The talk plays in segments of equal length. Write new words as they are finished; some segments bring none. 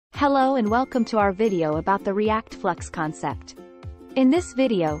Hello and welcome to our video about the React Flux concept. In this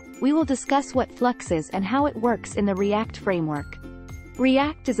video, we will discuss what Flux is and how it works in the React framework.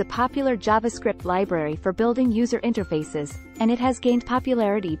 React is a popular JavaScript library for building user interfaces, and it has gained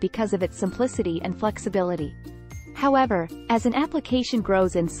popularity because of its simplicity and flexibility. However, as an application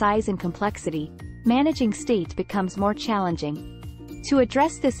grows in size and complexity, managing state becomes more challenging. To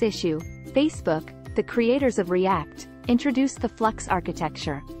address this issue, Facebook, the creators of React, introduced the Flux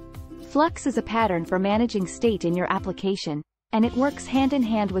architecture. Flux is a pattern for managing state in your application, and it works hand in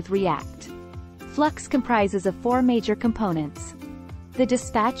hand with React. Flux comprises of four major components: the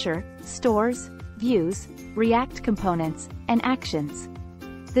dispatcher, stores, views, React components, and actions.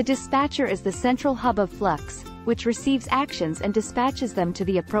 The dispatcher is the central hub of Flux, which receives actions and dispatches them to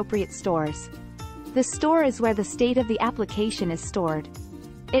the appropriate stores. The store is where the state of the application is stored.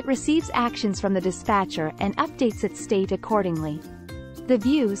 It receives actions from the dispatcher and updates its state accordingly. The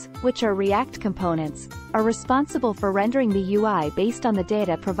views, which are React components, are responsible for rendering the UI based on the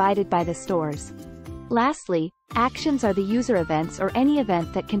data provided by the stores. Lastly, actions are the user events or any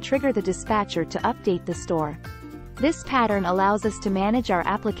event that can trigger the dispatcher to update the store. This pattern allows us to manage our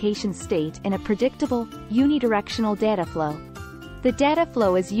application state in a predictable, unidirectional data flow. The data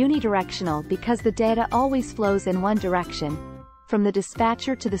flow is unidirectional because the data always flows in one direction, from the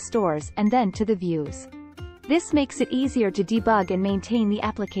dispatcher to the stores and then to the views. This makes it easier to debug and maintain the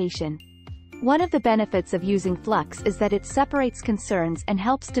application. One of the benefits of using Flux is that it separates concerns and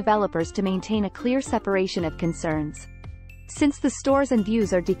helps developers to maintain a clear separation of concerns. Since the stores and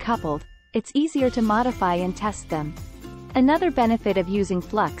views are decoupled, it's easier to modify and test them. Another benefit of using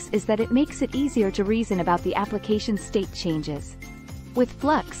Flux is that it makes it easier to reason about the application state changes. With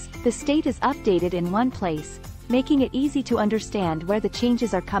Flux, the state is updated in one place, making it easy to understand where the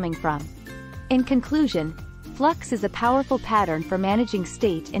changes are coming from. In conclusion, Flux is a powerful pattern for managing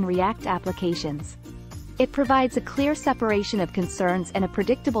state in React applications. It provides a clear separation of concerns and a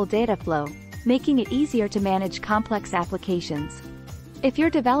predictable data flow, making it easier to manage complex applications. If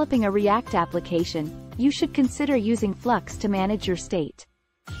you're developing a React application, you should consider using Flux to manage your state.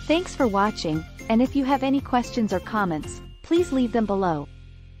 Thanks for watching, and if you have any questions or comments, please leave them below.